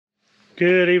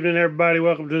Good evening, everybody.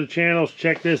 Welcome to the channel.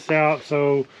 Check this out.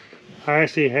 So I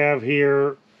actually have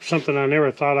here something I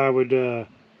never thought I would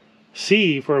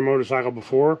see for a motorcycle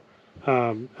before.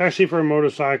 Actually, for a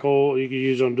motorcycle, you could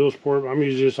use on DUALSPORT. I'm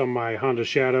using this on my Honda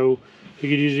Shadow.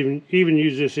 You could even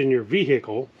use this in your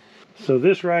vehicle. So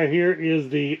this right here is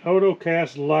the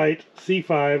Ottocast Lite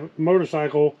C5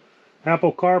 motorcycle,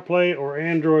 Apple CarPlay or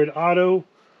Android Auto.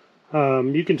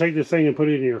 You can take this thing and put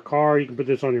it in your car. You can put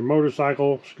this on your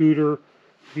motorcycle, scooter.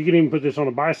 You can even put this on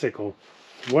a bicycle.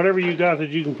 Whatever you got that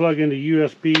you can plug into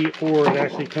USB, or it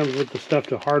actually comes with the stuff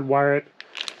to hardwire it,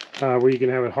 where you can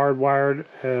have it hardwired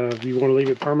if you want to leave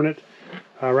it permanent.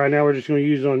 Right now we're just going to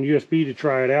use it on USB to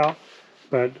try it out.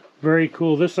 But very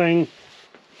cool. This thing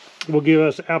will give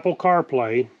us Apple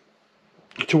CarPlay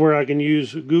to where I can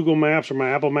use Google Maps or my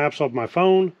Apple Maps off my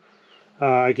phone.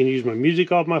 I can use my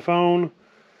music off my phone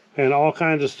and all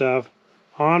kinds of stuff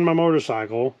on my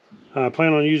motorcycle. I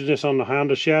plan on using this on the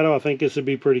Honda Shadow. I think this would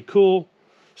be pretty cool.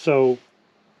 So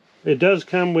it does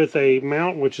come with a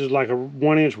mount, which is like a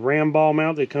 1-inch ram ball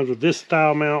mount. That comes with this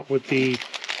style mount with the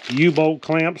U-bolt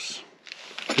clamps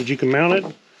that you can mount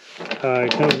it.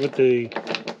 It comes with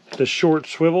the short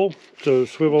swivel, so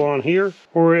swivel on here.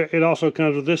 Or it also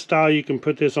comes with this style. You can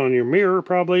put this on your mirror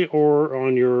probably, or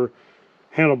on your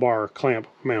handlebar clamp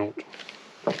mount.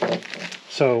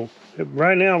 So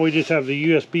right now we just have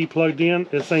the USB plugged in.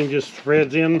 This thing just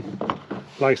threads in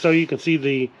like so. You can see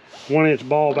the 1-inch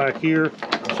ball back here.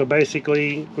 So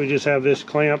basically we just have this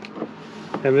clamp,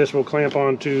 and this will clamp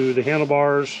onto the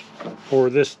handlebars or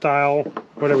this style,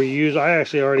 whatever you use. I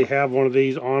actually already have one of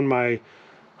these on my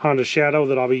Honda Shadow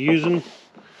that I'll be using,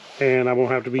 and I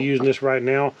won't have to be using this right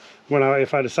now.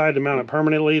 If I decide to mount it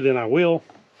permanently, then I will.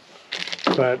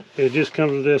 But it just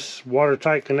comes with this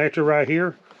watertight connector right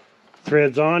here.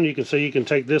 Threads on. You can see you can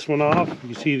take this one off.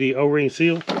 You see the O-ring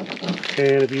seal,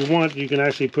 and if you want, you can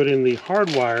actually put in the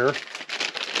hardwire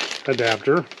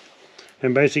adapter,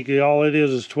 and basically all it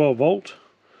is 12 volt.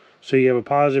 So you have a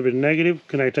positive and negative.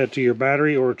 Connect that to your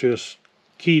battery or to a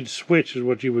keyed switch is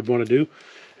what you would want to do,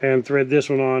 and thread this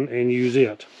one on and use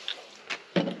it.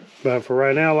 But for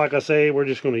right now, like I say, we're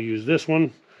just going to use this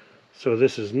one. So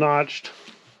this is notched.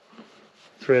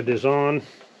 Thread this on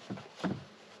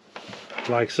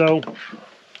like so.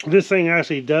 This thing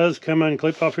actually does come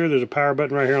unclipped off here. There's a power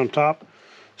button right here on top.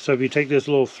 So if you take this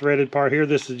little threaded part here,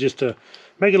 this is just to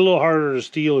make it a little harder to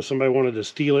steal if somebody wanted to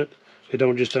steal it. It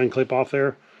don't just unclip off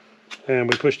there. And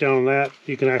we push down on that.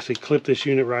 You can actually clip this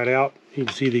unit right out. You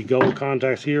can see the gold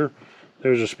contacts here.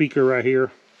 There's a speaker right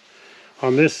here.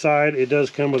 On this side, it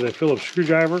does come with a Phillips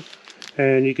screwdriver.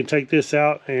 And you can take this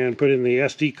out and put in the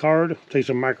SD card. Takes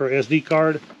a micro SD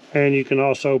card. And you can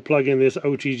also plug in this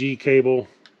OTG cable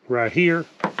right here.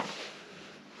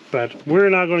 But we're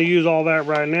not going to use all that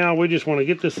right now. We just want to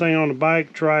get this thing on the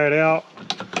bike, try it out.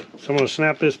 So I'm going to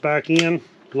snap this back in,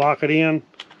 lock it in,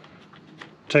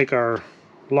 take our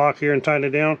lock here and tighten it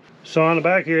down. So on the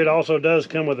back here, it also does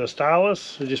come with a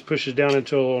stylus. It just pushes down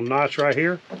into a little notch right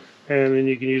here, and then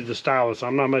you can use the stylus.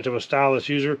 I'm not much of a stylus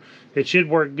user. It should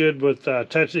work good with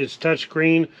touch. It's touch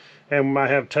screen, and we might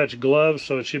have touch gloves,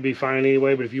 so it should be fine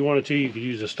anyway. But if you wanted to, you could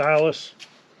use a stylus.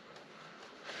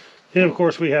 Then of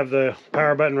course we have the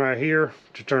power button right here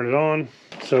to turn it on.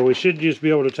 So we should just be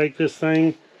able to take this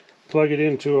thing, plug it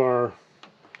into our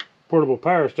portable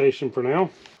power station for now.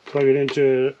 Plug it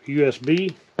into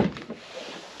USB, and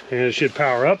it should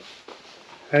power up.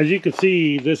 As you can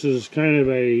see, this is kind of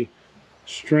a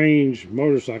strange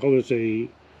motorcycle. It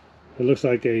looks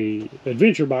like a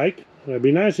adventure bike. It'd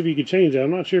be nice if you could change that.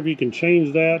 I'm not sure if you can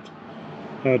change that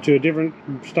to a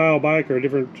different style bike or a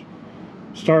different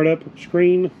startup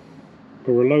screen,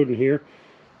 but we're loading here.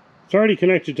 It's already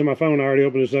connected to my phone. I already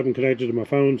opened this up and connected to my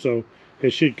phone, so it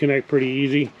should connect pretty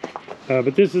easy.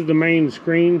 But this is the main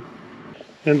screen,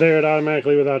 and there it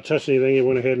automatically, without touching anything, it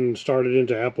went ahead and started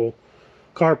into Apple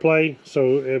CarPlay.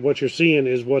 So what you're seeing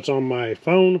is what's on my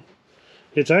phone.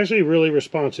 It's actually really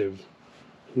responsive.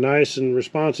 Nice and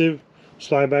responsive.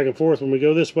 Slide back and forth. When we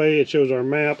go this way, it shows our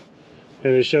map,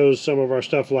 and it shows some of our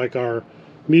stuff like our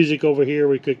music over here.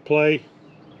 We click play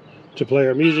to play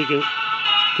our music, and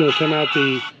it's going to come out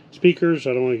the speakers.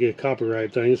 I don't want to get a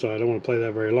copyright thing, so I don't want to play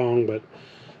that very long,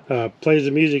 but plays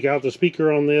the music out the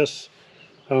speaker on this.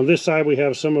 On this side, we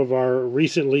have some of our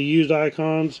recently used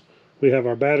icons. We have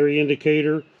our battery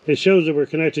indicator. It shows that we're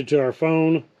connected to our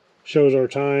phone. Shows our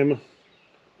time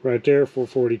right there,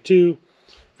 4:42.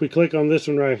 If we click on this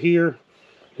one right here,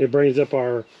 it brings up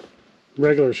our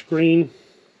regular screen.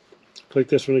 Click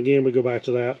this one again, we go back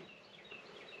to that.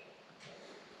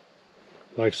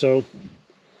 Like so.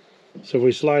 So if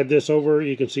we slide this over,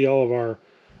 you can see all of our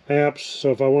apps.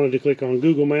 So if I wanted to click on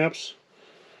Google Maps,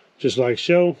 just like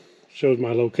shows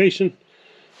my location,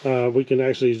 we can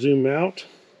actually zoom out.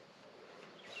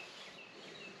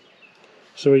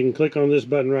 So we can click on this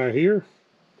button right here,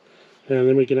 and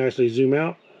then we can actually zoom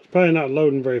out. It's probably not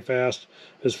loading very fast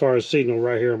as far as signal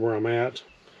right here where I'm at,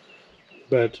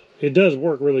 but it does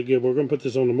work really good. We're going to put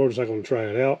this on the motorcycle and try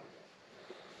it out.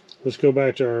 Let's go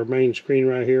back to our main screen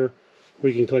right here.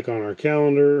 We can click on our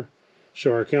calendar,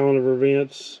 show our calendar of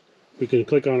events. We can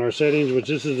click on our settings, which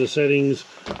this is the settings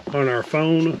on our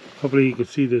phone. Hopefully you can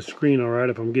see this screen all right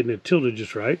if I'm getting it tilted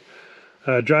just right.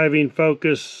 Driving,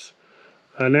 focus,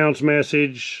 announce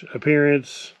message,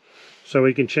 appearance. So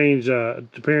we can change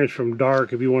appearance from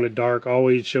dark. If you want it dark,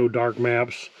 always show dark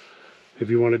maps. If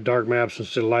you wanted dark maps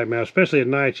instead of light maps, especially at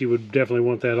night, you would definitely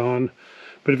want that on.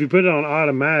 But if you put it on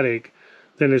automatic,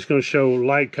 then it's going to show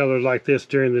light colors like this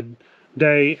during the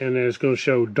day, and then it's going to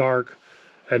show dark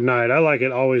at night. I like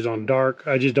it always on dark.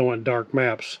 I just don't want dark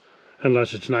maps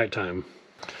unless it's nighttime.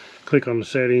 Click on the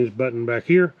settings button back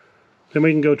here. Then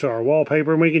we can go to our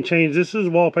wallpaper, and we can change. This is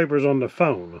wallpapers on the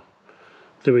phone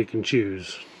that we can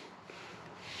choose.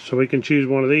 So we can choose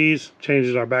one of these,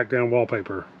 changes our background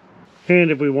wallpaper. And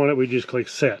if we want it, we just click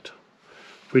set.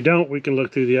 If we don't, we can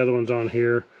look through the other ones on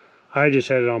here. I just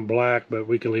had it on black, but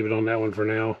we can leave it on that one for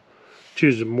now.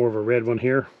 Choose more of a red one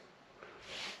here.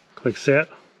 Click set.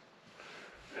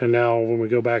 And now when we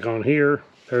go back on here,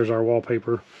 there's our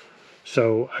wallpaper.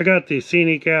 So I got the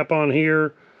Scenic app on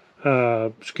here.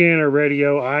 Scanner,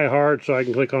 radio, iHeart, so I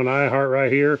can click on iHeart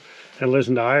right here and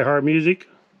listen to iHeart music.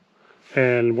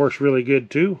 And works really good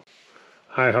too.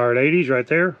 iHeart 80s right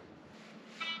there. In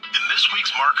this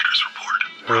week's Marketers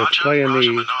Report, it's playing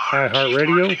the iHeart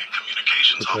radio.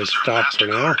 Let's stop for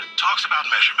now. Talks about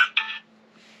measurement.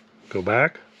 Go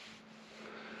back.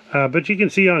 But you can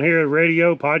see on here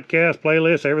radio, podcast,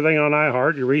 playlist, everything on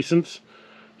iHeart, your recents,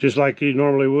 just like you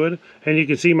normally would. And you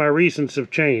can see my recents have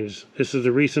changed. This is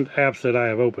the recent apps that I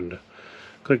have opened.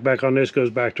 Click back on this, goes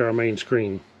back to our main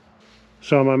screen.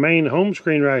 So on my main home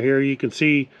screen right here, you can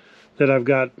see that I've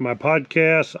got my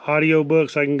podcasts,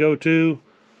 audiobooks I can go to.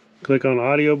 Click on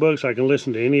audiobooks. I can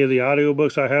listen to any of the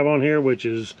audiobooks I have on here, which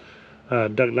is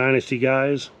Duck Dynasty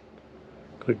Guys.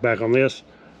 Click back on this.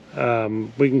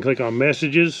 We can click on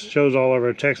messages. Shows all of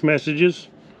our text messages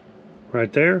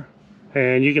right there.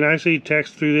 And you can actually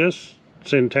text through this.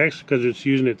 Send text because it's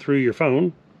using it through your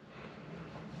phone.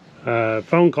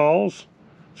 Phone calls.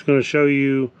 It's going to show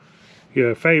you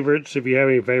your favorites. If you have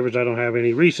any favorites, I don't have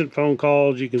any recent phone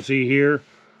calls. You can see here.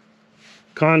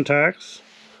 Contacts.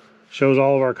 Shows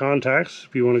all of our contacts.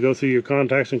 If you want to go through your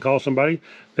contacts and call somebody,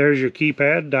 there's your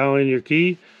keypad. Dial in your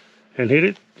key and hit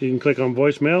it. You can click on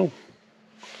voicemail.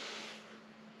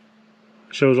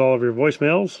 Shows all of your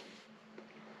voicemails.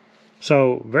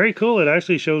 So very cool. It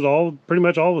actually shows pretty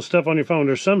much all the stuff on your phone.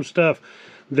 There's some stuff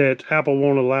that Apple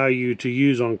won't allow you to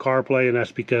use on CarPlay, and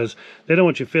that's because they don't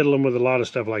want you fiddling with a lot of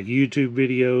stuff like YouTube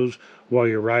videos while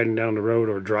you're riding down the road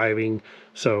or driving.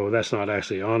 So that's not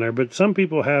actually on there. But some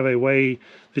people have a way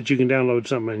that you can download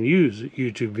something and use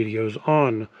YouTube videos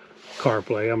on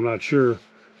CarPlay. I'm not sure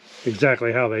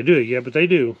exactly how they do it yet, but they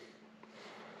do.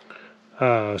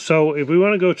 So if we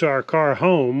want to go to our car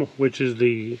home, which is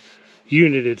the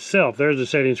unit itself, there's the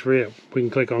settings for it. We can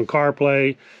click on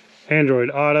CarPlay, Android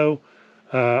Auto,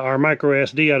 our micro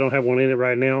SD. I don't have one in it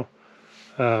right now.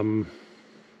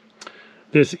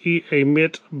 This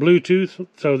emit Bluetooth.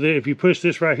 So if you push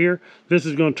this right here, this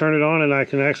is going to turn it on, and I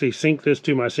can actually sync this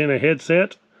to my Sena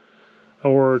headset,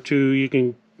 or you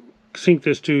can sync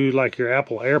this to like your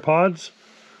Apple AirPods.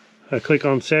 Click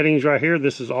on settings right here.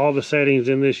 This is all the settings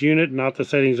in this unit, not the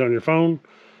settings on your phone.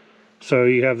 So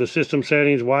you have the system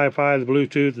settings, Wi-Fi, the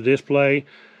Bluetooth, the display.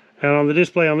 And on the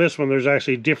display on this one, there's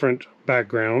actually different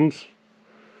backgrounds.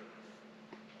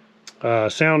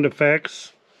 Sound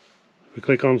effects. We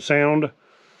click on sound.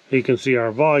 You can see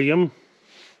our volume.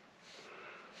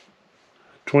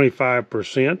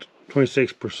 25%,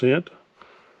 26%.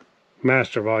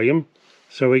 Master volume.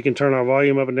 So we can turn our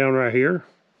volume up and down right here.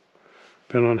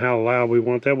 Depending on how loud we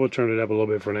want that, we'll turn it up a little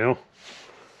bit for now.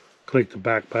 Click the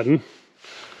back button.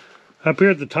 Up here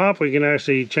at the top, we can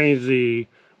actually change the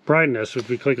brightness. If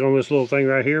we click on this little thing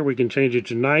right here, we can change it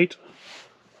to night,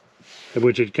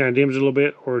 which it kind of dims a little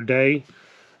bit, or day.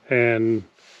 And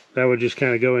that would just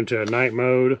kind of go into a night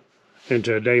mode,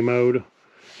 into a day mode.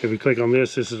 If we click on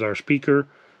this, this is our speaker.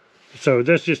 So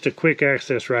that's just a quick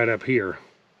access right up here.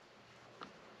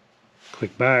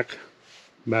 Click back,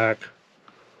 back.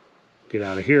 Get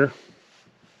out of here.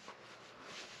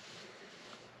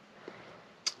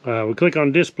 We click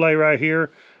on display right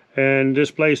here, and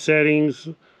display settings.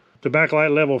 the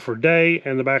backlight level for day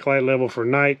and the backlight level for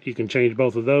night. You can change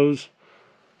both of those.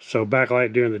 So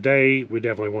backlight during the day, we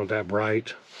definitely want that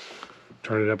bright.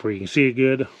 Turn it up where you can see it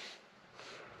good.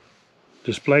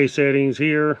 Display settings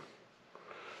here.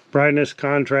 Brightness,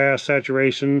 contrast,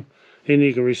 saturation, and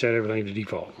you can reset everything to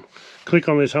default. Click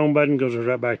on this home button, goes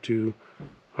right back to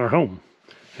our home.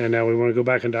 And now we want to go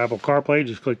back into Apple CarPlay,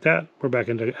 just click that. We're back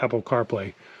into Apple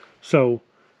CarPlay. So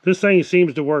this thing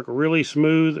seems to work really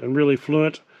smooth and really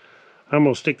fluent. I'm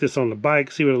going to stick this on the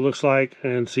bike, see what it looks like,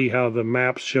 and see how the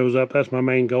maps shows up. That's my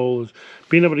main goal, is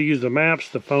being able to use the maps,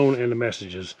 the phone, and the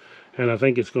messages. And I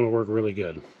think it's going to work really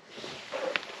good.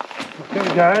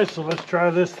 Okay guys, so let's try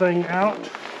this thing out.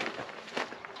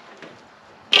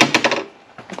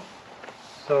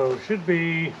 So it should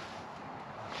be,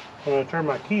 when I turn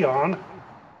my key on,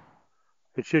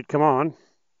 it should come on.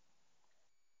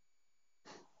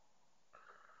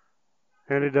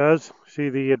 And it does. See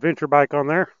the adventure bike on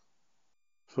there?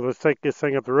 So let's take this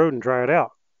thing up the road and try it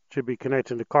out. Should be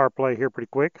connecting to CarPlay here pretty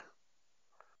quick.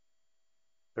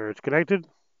 There, it's connected.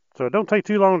 So it don't take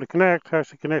too long to connect. It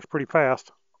actually connects pretty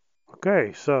fast.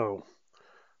 Okay, so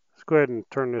let's go ahead and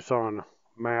turn this on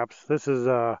Maps. This is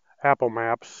Apple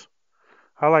Maps.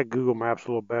 I like Google Maps a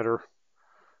little better.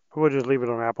 But we'll just leave it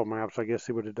on Apple Maps, I guess,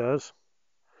 see what it does.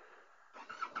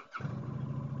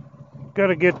 Got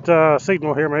to get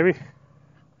signal here, maybe.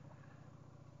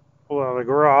 Pull out of the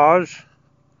garage.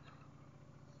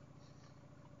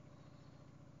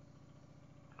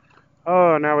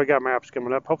 Oh, now we got maps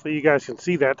coming up. Hopefully you guys can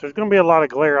see that. There's going to be a lot of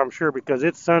glare, I'm sure, because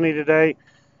it's sunny today.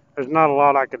 There's not a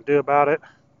lot I can do about it.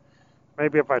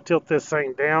 Maybe if I tilt this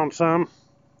thing down some.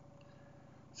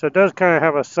 So it does kind of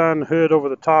have a sun hood over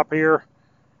the top here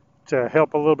to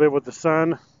help a little bit with the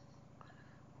sun.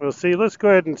 We'll see. Let's go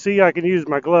ahead and see. I can use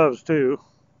my gloves too.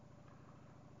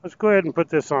 Let's go ahead and put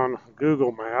this on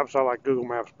Google Maps. I like Google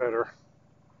Maps better.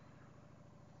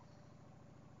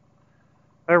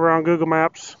 There, we're on Google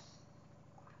Maps.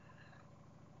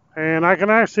 And I can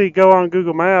actually go on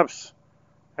Google Maps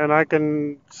and I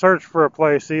can search for a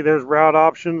place. See, there's route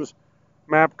options,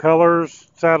 map colors,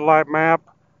 satellite map.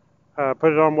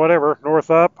 Put it on whatever, north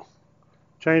up.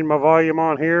 Change my volume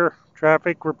on here,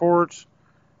 traffic reports,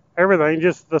 everything.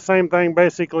 Just the same thing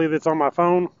basically that's on my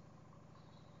phone.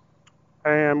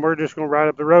 And we're just going to ride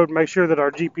up the road and make sure that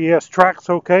our GPS tracks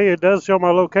okay. It does show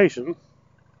my location.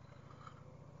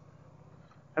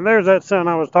 And there's that sun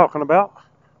I was talking about.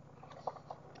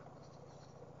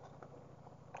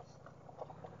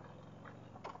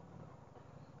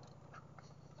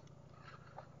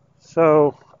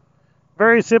 So,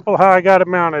 very simple how I got it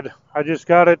mounted. I just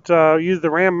got it, used the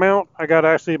ram mount. I got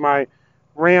actually my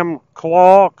ram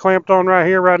claw clamped on right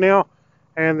here right now.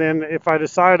 And then if I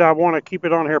decide I want to keep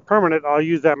it on here permanent, I'll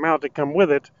use that mount to come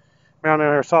with it. Mount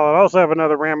on here solid. I also have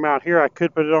another ram mount here. I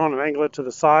could put it on and angle it to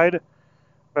the side.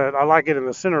 But I like it in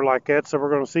the center like that, so we're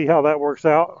going to see how that works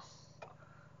out.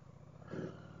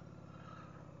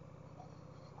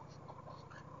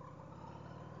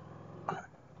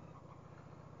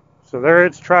 So there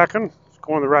it's tracking. It's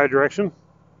going the right direction.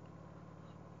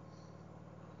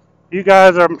 You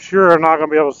guys, I'm sure, are not going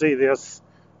to be able to see this.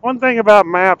 One thing about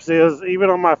maps is, even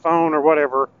on my phone or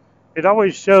whatever, it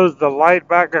always shows the light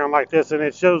background like this, and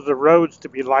it shows the roads to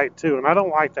be light too. And I don't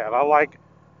like that. I like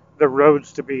the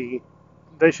roads to be,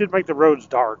 they should make the roads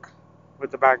dark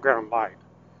with the background light.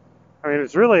 I mean,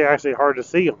 it's really actually hard to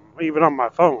see them, even on my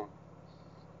phone.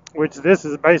 Which this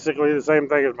is basically the same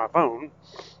thing as my phone.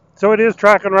 So it is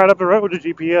tracking right up the road. The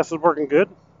GPS is working good.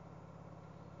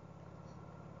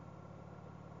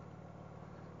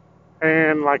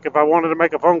 And like if I wanted to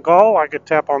make a phone call, I could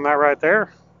tap on that right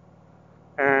there.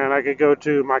 And I could go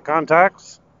to my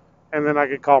contacts. And then I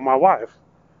could call my wife.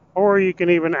 Or you can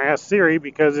even ask Siri,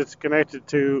 because it's connected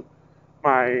to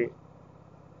my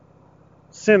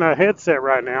Sena headset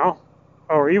right now.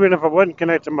 Or even if I wasn't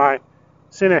connected to my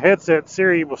Sena headset,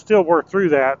 Siri will still work through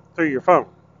that through your phone.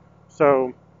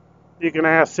 So you can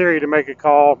ask Siri to make a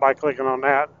call by clicking on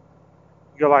that.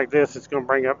 You go like this, it's going to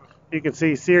bring up, you can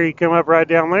see Siri come up right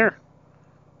down there.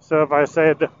 So if I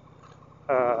said,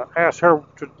 ask her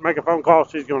to make a phone call,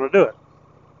 she's going to do it.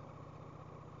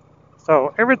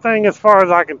 So everything, as far as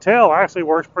I can tell, actually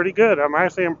works pretty good. I'm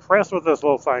actually impressed with this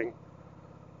little thing.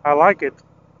 I like it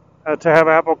to have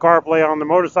Apple CarPlay on the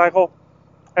motorcycle.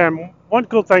 And one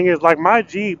cool thing is, like my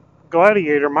Jeep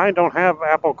Gladiator, mine don't have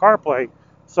Apple CarPlay.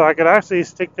 So I could actually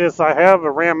stick this, I have the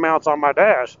RAM mounts on my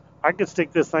dash. I could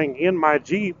stick this thing in my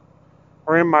Jeep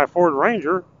or in my Ford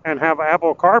Ranger and have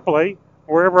Apple CarPlay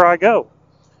wherever I go.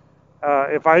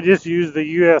 If I just use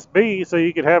the USB, so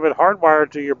you could have it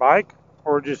hardwired to your bike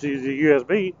or just use the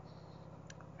USB,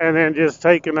 and then just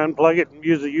take and unplug it and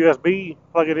use the USB,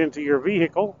 plug it into your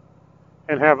vehicle,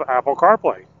 and have Apple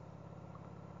CarPlay.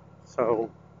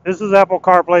 So this is Apple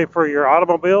CarPlay for your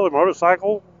automobile, or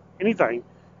motorcycle, anything.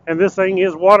 And this thing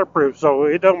is waterproof, so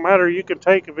it don't matter. You can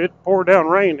take, if it pour down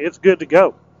rain, it's good to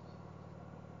go.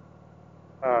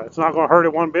 It's not going to hurt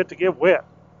it one bit to get wet.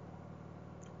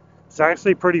 It's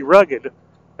actually pretty rugged.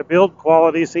 The build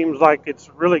quality seems like it's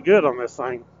really good on this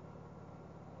thing.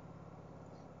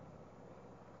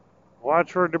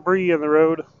 Watch for debris in the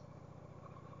road.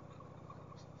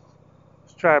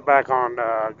 Let's try it back on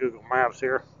Google Maps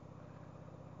here.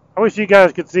 I wish you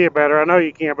guys could see it better. I know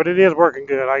you can't, but it is working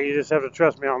good. You just have to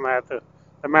trust me on that.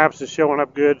 The maps is showing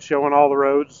up good, showing all the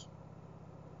roads.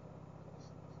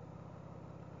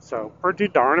 So, pretty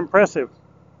darn impressive.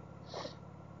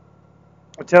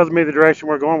 It tells me the direction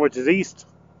we're going, which is east.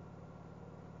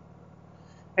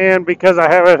 And because I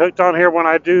have it hooked on here when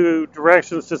I do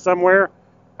directions to somewhere,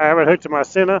 I have it hooked to my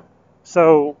Senna.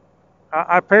 So,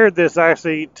 I paired this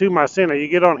actually to my Senna. You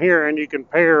get on here and you can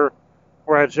pair,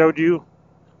 where I showed you,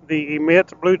 the emit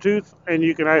Bluetooth, and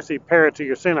you can actually pair it to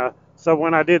your Senna. So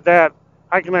when I did that,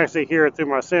 I can actually hear it through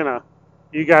my Senna.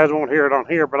 You guys won't hear it on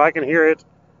here, but I can hear it.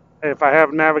 If I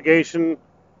have navigation,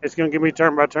 it's going to give me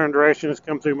turn-by-turn directions,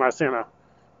 come through my Senna.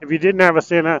 If you didn't have a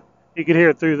Senna, you could hear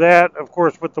it through that. Of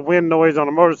course, with the wind noise on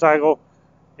a motorcycle,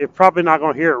 you're probably not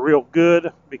going to hear it real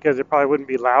good because it probably wouldn't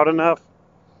be loud enough.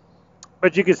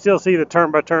 But you can still see the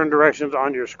turn-by-turn directions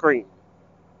on your screen.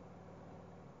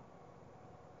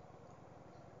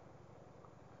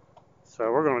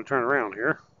 So we're going to turn around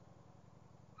here.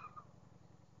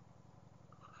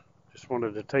 Just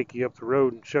wanted to take you up the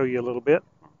road and show you a little bit.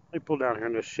 Let me pull down here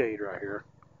in this shade right here.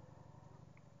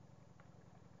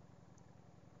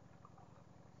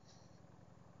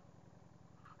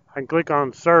 I can click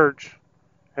on search,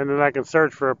 and then I can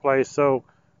search for a place. So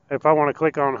if I want to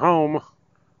click on home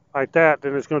like that,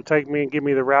 then it's going to take me and give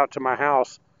me the route to my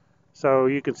house. So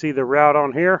you can see the route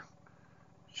on here.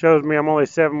 Shows me I'm only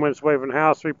 7 minutes away from the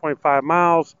house, 3.5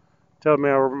 miles. Tells me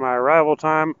my arrival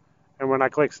time. And when I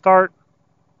click start,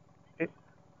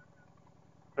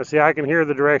 let's see, I can hear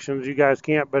the directions. You guys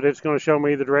can't, but it's going to show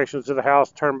me the directions to the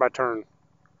house turn by turn.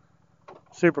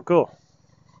 Super cool.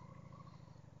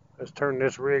 Let's turn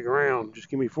this rig around. Just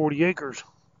give me 40 acres.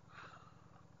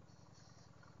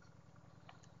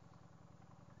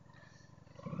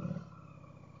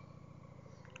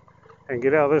 And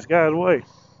get out of this guy's way.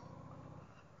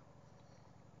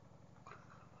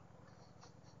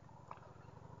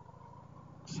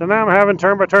 So now I'm having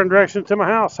turn-by-turn directions to my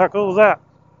house. How cool is that?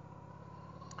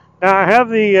 Now I have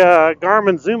the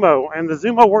Garmin Zumo, and the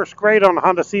Zumo works great on the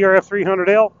Honda CRF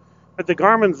 300L, but the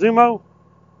Garmin Zumo,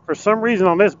 for some reason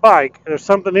on this bike, there's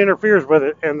something that interferes with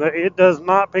it, and it does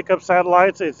not pick up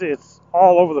satellites. It's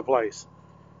all over the place.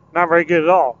 Not very good at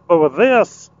all. But with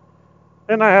this,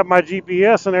 then I have my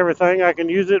GPS and everything. I can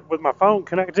use it with my phone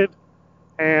connected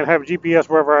and have GPS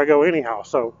wherever I go anyhow.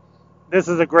 So this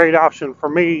is a great option for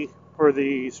me for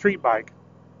the street bike.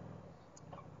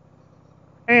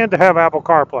 And to have Apple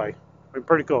CarPlay.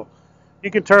 Pretty cool.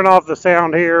 You can turn off the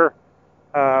sound here,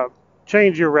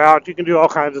 change your route. You can do all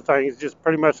kinds of things, just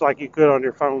pretty much like you could on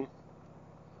your phone.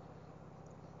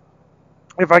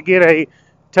 If I get a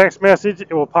text message,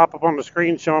 it will pop up on the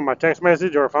screen showing my text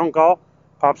message, or a phone call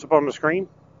pops up on the screen.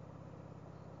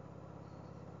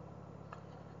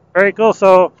 Very cool.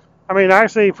 So, I mean,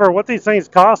 actually, for what these things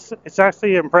cost, it's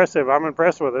actually impressive. I'm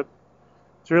impressed with it.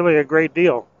 It's really a great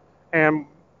deal. And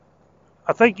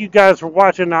I thank you guys for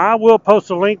watching. Now, I will post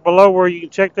a link below where you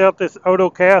can check out this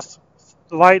Ottocast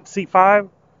Lite C5.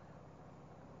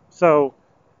 So,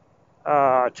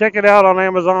 check it out on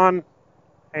Amazon.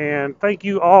 And thank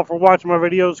you all for watching my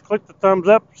videos. Click the thumbs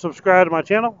up, subscribe to my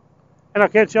channel, and I'll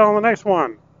catch you all on the next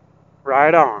one.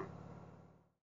 Right on.